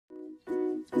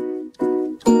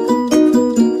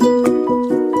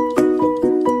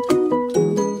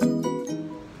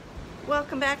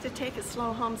Take It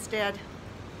Slow Homestead.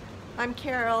 I'm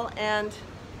Carol, and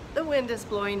the wind is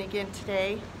blowing again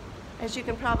today, as you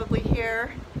can probably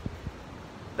hear.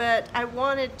 But I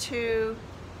wanted to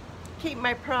keep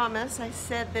my promise. I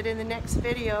said that in the next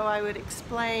video I would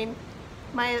explain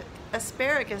my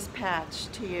asparagus patch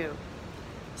to you.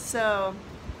 So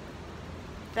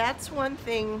that's one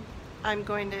thing I'm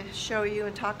going to show you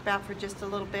and talk about for just a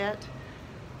little bit.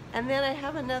 And then I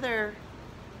have another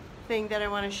thing that I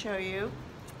want to show you.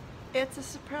 It's a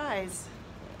surprise.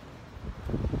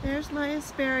 There's my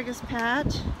asparagus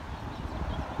patch.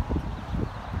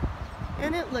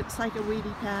 And it looks like a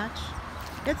weedy patch.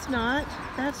 It's not.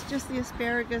 That's just the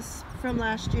asparagus from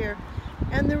last year.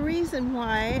 And the reason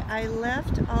why I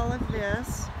left all of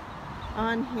this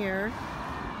on here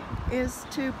is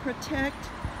to protect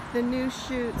the new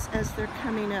shoots as they're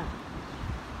coming up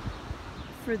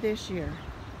for this year.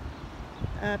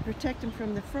 Protect them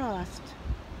from the frost.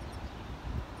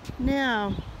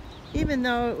 Now, even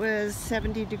though it was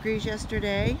 70 degrees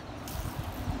yesterday,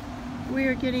 we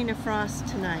are getting a frost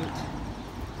tonight.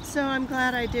 So I'm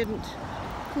glad I didn't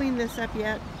clean this up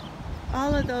yet.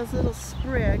 All of those little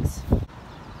sprigs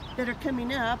that are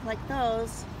coming up, like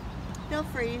those, they'll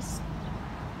freeze.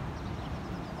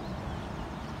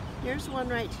 Here's one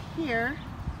right here.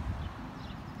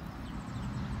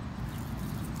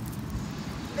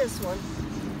 This one.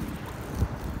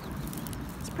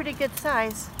 It's pretty good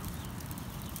size.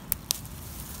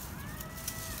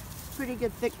 Pretty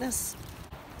good thickness.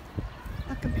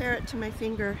 I'll compare it to my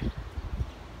finger.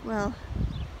 Well,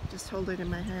 just hold it in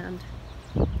my hand.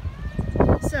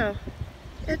 So,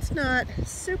 it's not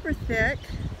super thick,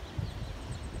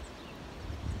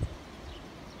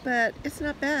 but it's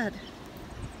not bad.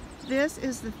 This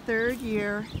is the third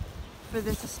year for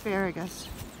this asparagus.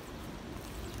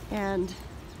 And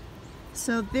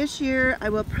so this year I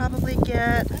will probably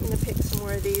get, I'm going to pick some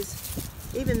more of these,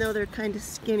 even though they're kind of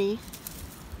skinny.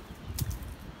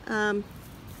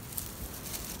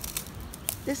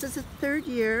 This is the third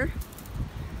year.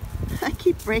 I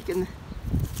keep breaking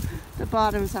the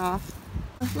bottoms off.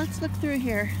 Let's look through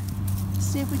here,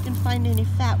 see if we can find any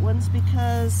fat ones,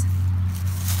 because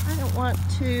I don't want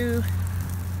to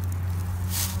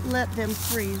let them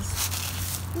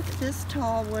freeze. Look at this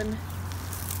tall one.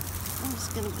 I'm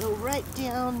just going to go right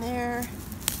down there.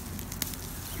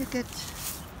 Pick it.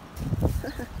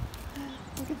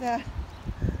 Look at that.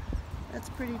 That's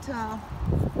pretty tall.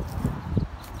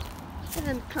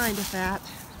 And kind of fat.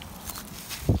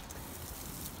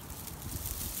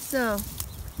 So,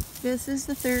 this is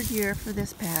the third year for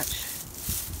this patch.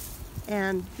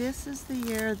 And this is the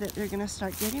year that they're going to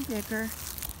start getting bigger,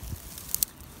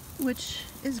 which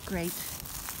is great.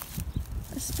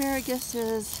 Asparagus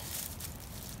is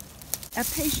a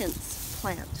patience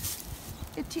plant.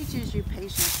 It teaches you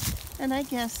patience. And I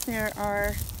guess there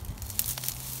are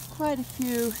quite a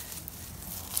few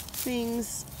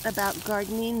things about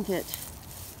gardening that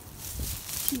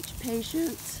teach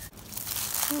patience.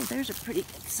 Oh, there's a pretty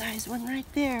good size one right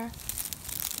there.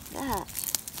 That.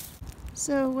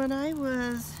 So when I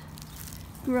was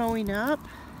growing up,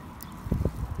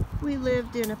 we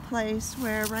lived in a place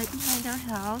where right behind our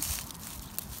house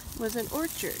was an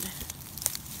orchard.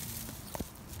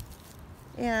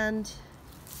 And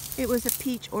it was a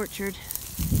peach orchard.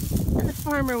 And the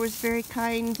farmer was very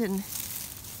kind, and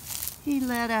he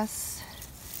let us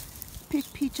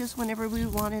pick peaches whenever we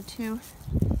wanted to.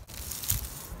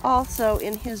 Also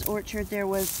in his orchard there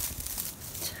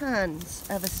was tons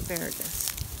of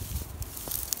asparagus.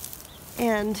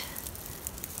 And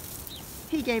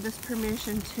he gave us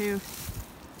permission to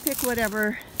pick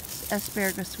whatever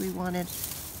asparagus we wanted.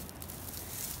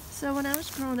 So when I was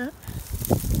growing up,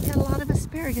 we had a lot of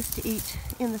asparagus to eat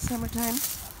in the summertime.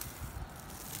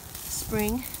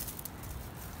 Spring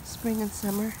and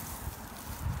summer.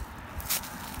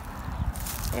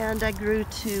 And I grew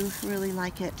to really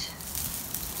like it.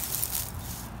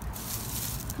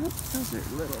 Oh, those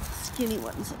are little skinny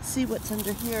ones. Let's see what's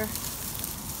under here.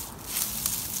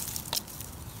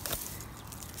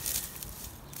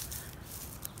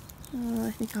 Oh,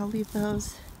 I think I'll leave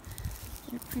those.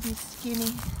 They're pretty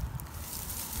skinny.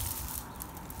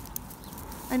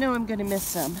 I know I'm going to miss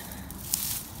some.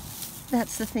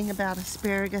 That's the thing about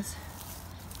asparagus.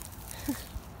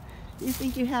 You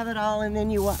think you have it all, and then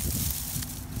you walk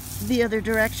the other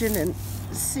direction and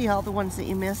see all the ones that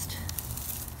you missed.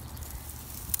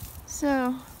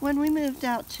 So when we moved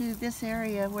out to this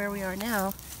area where we are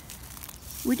now,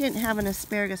 we didn't have an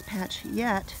asparagus patch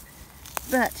yet,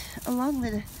 but along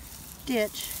the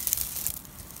ditch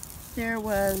there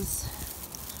was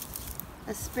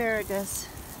asparagus,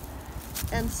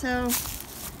 and so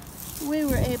we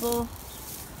were able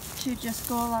to just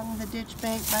go along the ditch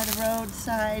bank by the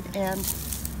roadside and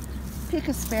pick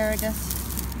asparagus.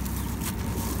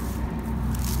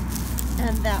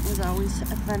 And that was always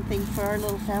a fun thing for our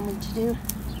little family to do.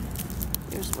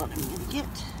 Here's what I'm going to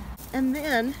get. And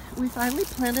then we finally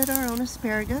planted our own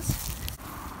asparagus.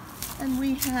 And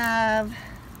we have a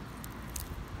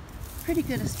pretty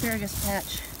good asparagus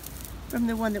patch from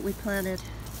the one that we planted.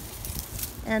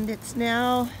 And it's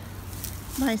now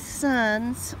my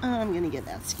son's, I'm going to get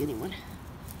that skinny one.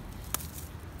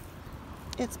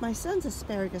 It's my son's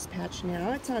asparagus patch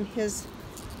now. It's on his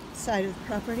side of the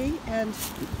property. And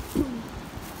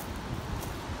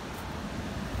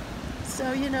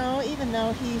so, you know, even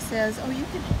though he says, oh, you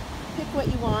can pick what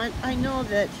you want, I know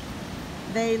that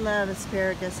they love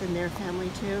asparagus in their family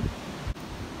too.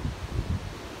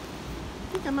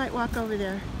 I think I might walk over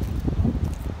there.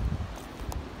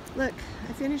 Look,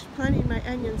 I finished planting my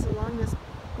onions along this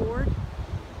board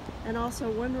and also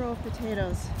one row of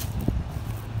potatoes.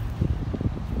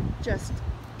 Just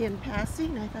in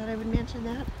passing, I thought I would mention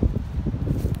that.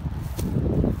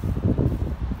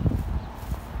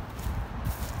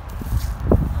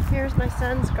 Here's my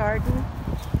son's garden.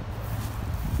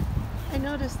 I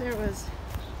noticed there was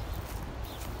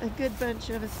a good bunch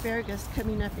of asparagus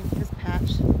coming up in his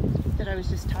patch that I was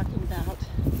just talking about.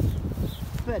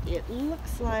 But it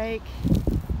looks like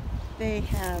they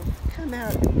have come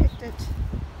out and picked it.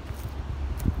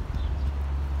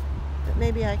 But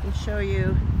maybe I can show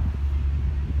you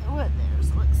what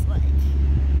theirs looks like.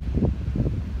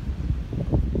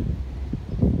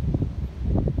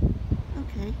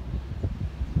 Okay.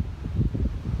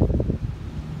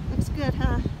 Looks good,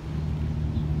 huh?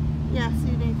 Yeah,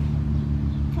 see, they've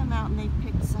come out and they've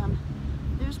picked some.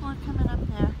 There's more coming up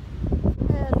there.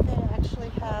 And they actually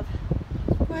have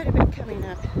quite a bit coming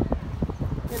up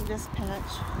in this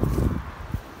patch.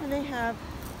 And they have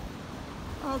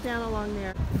all down along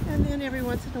there. And then every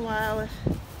once in a while, if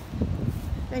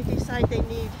they decide they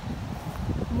need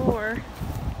more,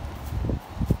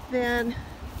 then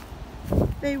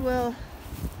they will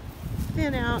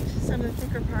thin out some of the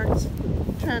thicker parts,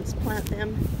 transplant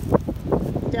them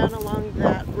down along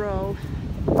that row,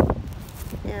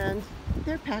 and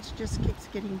their patch just keeps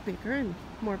getting bigger and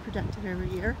more productive every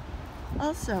year.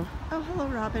 Also, oh, hello,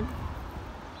 Robin.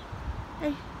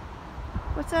 Hey,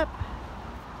 what's up?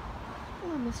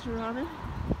 Hello, Mr. Robin.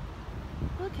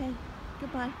 Okay,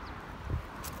 goodbye.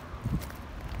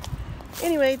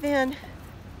 Anyway, then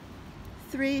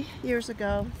 3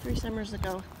 summers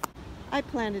ago, I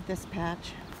planted this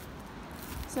patch.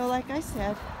 So like I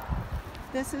said,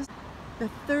 this is the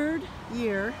 3rd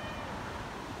year,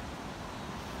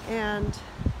 and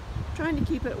trying to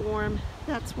keep it warm.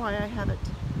 That's why I haven't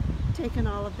taken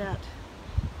all of that,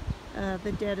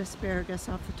 the dead asparagus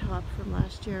off the top from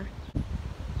last year.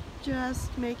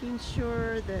 Just making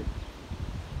sure that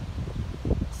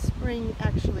spring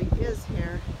actually is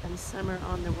here and summer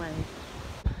on the way.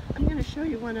 I'm going to show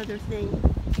you one other thing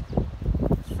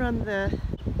from the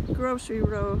grocery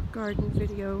row garden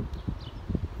video.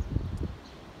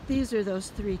 These are those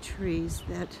 3 trees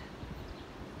that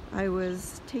I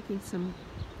was taking some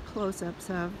close-ups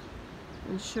of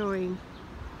and showing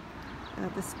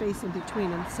the space in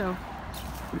between them. So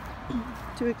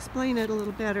to explain it a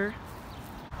little better,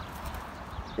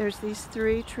 there's these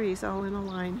 3 trees all in a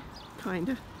line, kind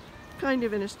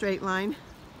of in a straight line.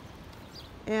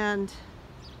 And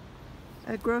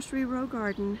a grocery row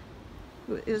garden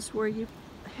is where you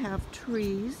have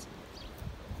trees,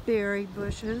 berry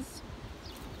bushes,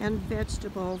 and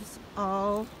vegetables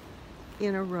all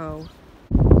in a row.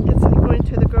 It's like going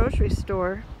to the grocery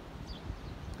store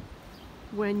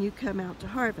when you come out to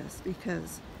harvest,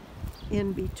 because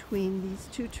in between these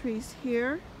 2 trees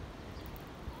here,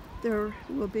 there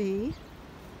will be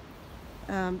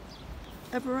a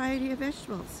variety of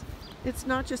vegetables. It's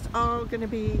not just all going to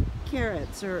be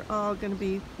carrots or all going to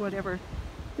be whatever.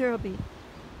 There will be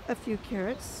a few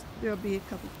carrots, there will be a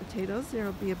couple of potatoes, there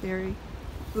will be a berry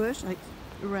bush like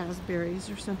raspberries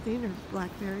or something, or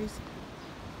blackberries.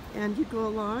 And you go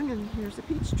along and here's a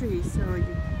peach tree, so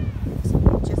you pick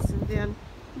some peaches, and then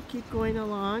you keep going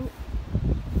along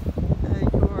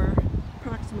your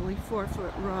approximately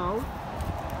 4-foot row,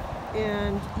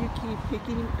 and you keep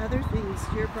picking other things,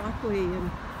 your broccoli and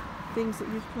things that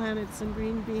you've planted, some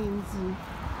green beans and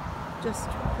just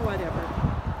whatever.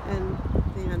 And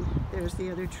then there's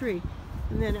the other tree.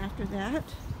 And then after that,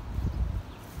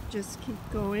 just keep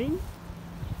going.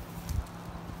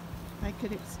 I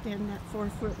could extend that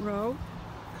 4-foot row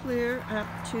clear up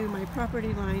to my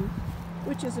property line,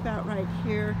 which is about right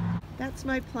here. That's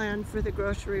my plan for the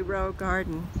grocery row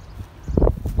garden.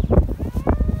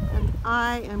 And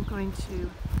I am going to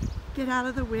get out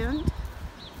of the wind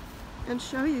and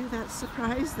show you that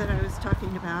surprise that I was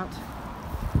talking about.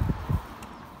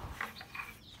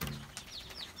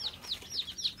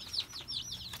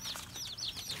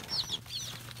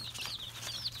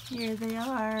 Here they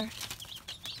are,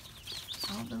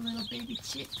 all the little baby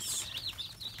chicks.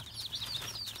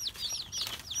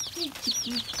 Hey,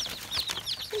 chickie.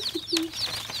 Hey, chickie.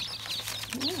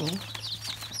 Oh,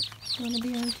 want to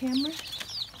be on camera?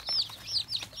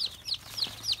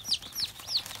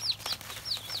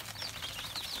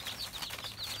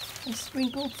 I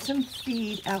sprinkled some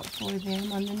feed out for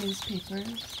them on the newspaper,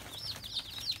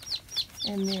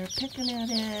 and they're picking at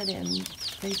it, and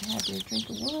they've had their drink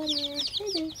of water.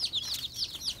 Hey there.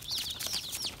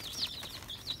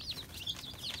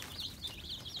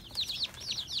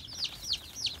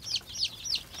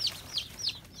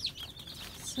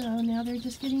 So now they're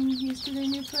just getting used to their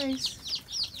new place.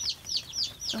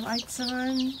 The light's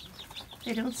on.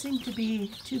 They don't seem to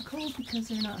be too cold because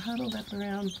they're not huddled up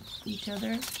around each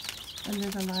other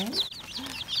under the light.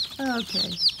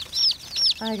 Okay,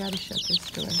 I gotta shut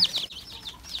this door.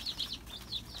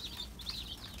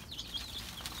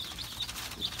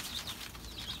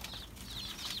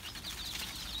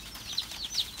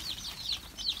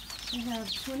 I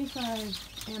have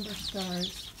 25 amber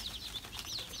stars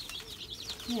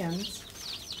hens,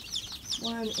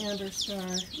 one amber star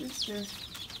rooster,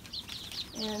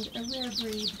 and a rare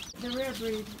breed. The rare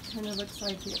breed kind of looks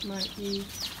like it might be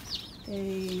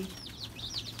a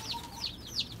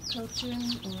cochin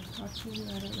or cochin,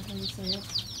 I don't know how you say it,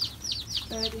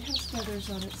 but it has feathers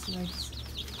on its legs.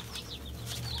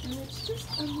 And it's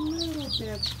just a little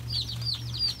bit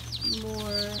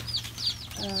more,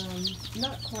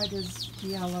 not quite as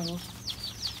yellow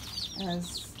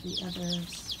as the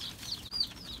others.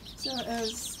 So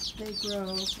as they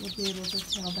grow, we'll be able to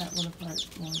tell that one apart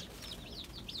more.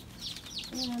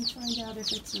 And find out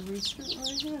if it's a rooster or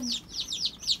a hen.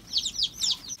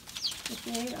 But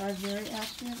they are very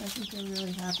active. I think they're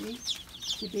really happy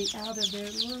to be out of their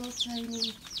little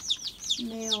tiny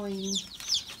mailing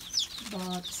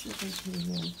box that they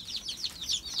came in.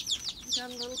 We got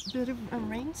a little bit of a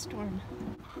rainstorm.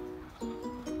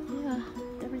 Yeah,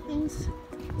 everything's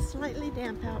slightly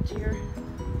damp out here.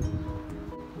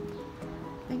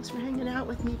 Thanks for hanging out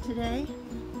with me today.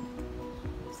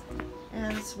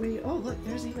 As we, oh look,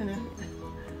 there's even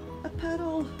a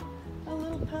puddle, a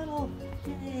little puddle.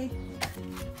 Yay.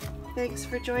 Thanks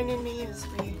for joining me as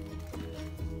we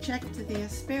checked the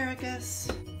asparagus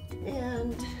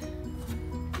and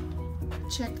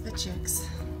check the chicks.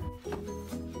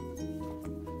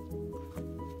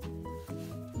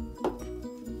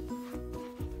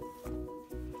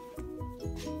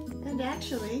 And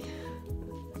actually,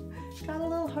 got a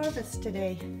little harvest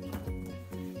today.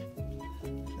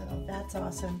 So that's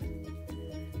awesome.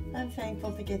 I'm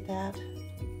thankful to get that.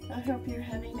 I hope you're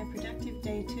having a productive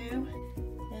day too,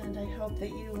 and I hope that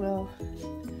you will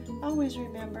always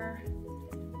remember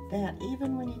that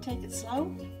even when you take it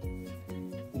slow,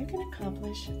 you can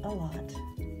accomplish a lot.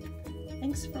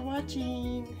 Thanks for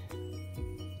watching.